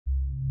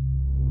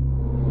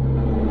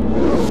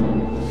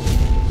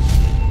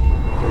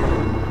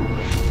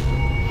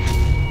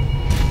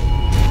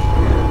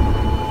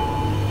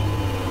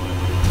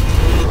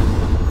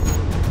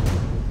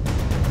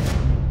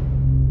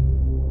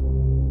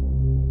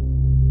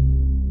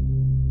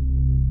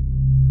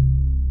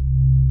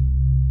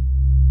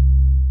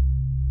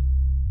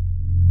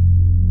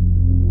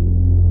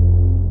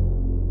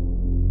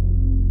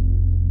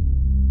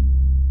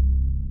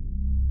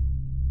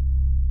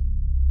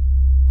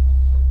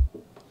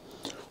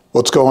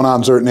What's going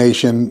on, ZERT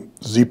Nation?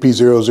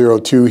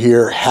 ZP002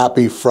 here.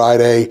 Happy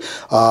Friday.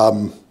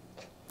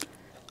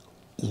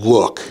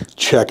 Look,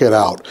 check it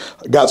out.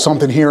 I got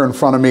something here in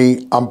front of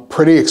me. I'm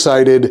pretty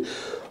excited.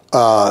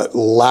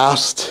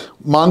 Last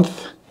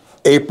month,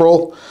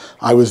 April,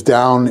 I was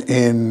down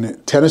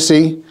in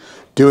Tennessee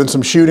doing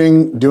some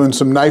shooting, doing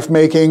some knife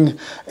making,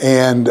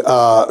 and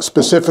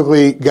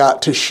specifically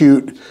got to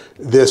shoot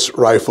this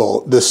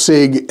rifle, the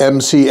SIG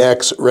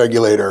MCX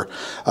Regulator.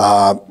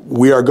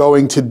 We are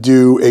going to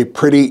do a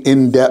pretty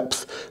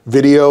in-depth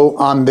video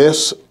on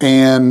this,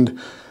 and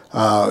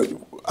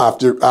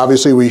after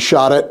obviously we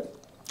shot it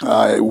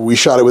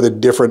with a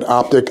different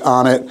optic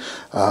on it.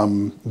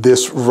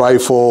 This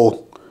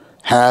rifle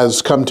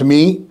has come to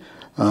me.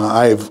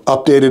 I've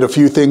updated a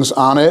few things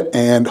on it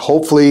and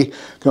hopefully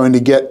going to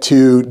get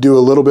to do a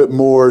little bit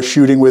more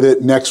shooting with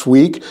it next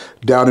week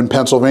down in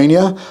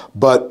Pennsylvania,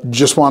 but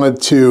just wanted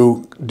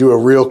to do a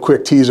real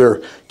quick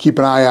teaser. Keep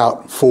an eye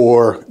out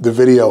for the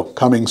video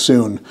coming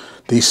soon,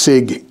 the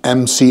SIG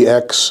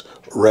MCX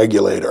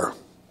Regulator.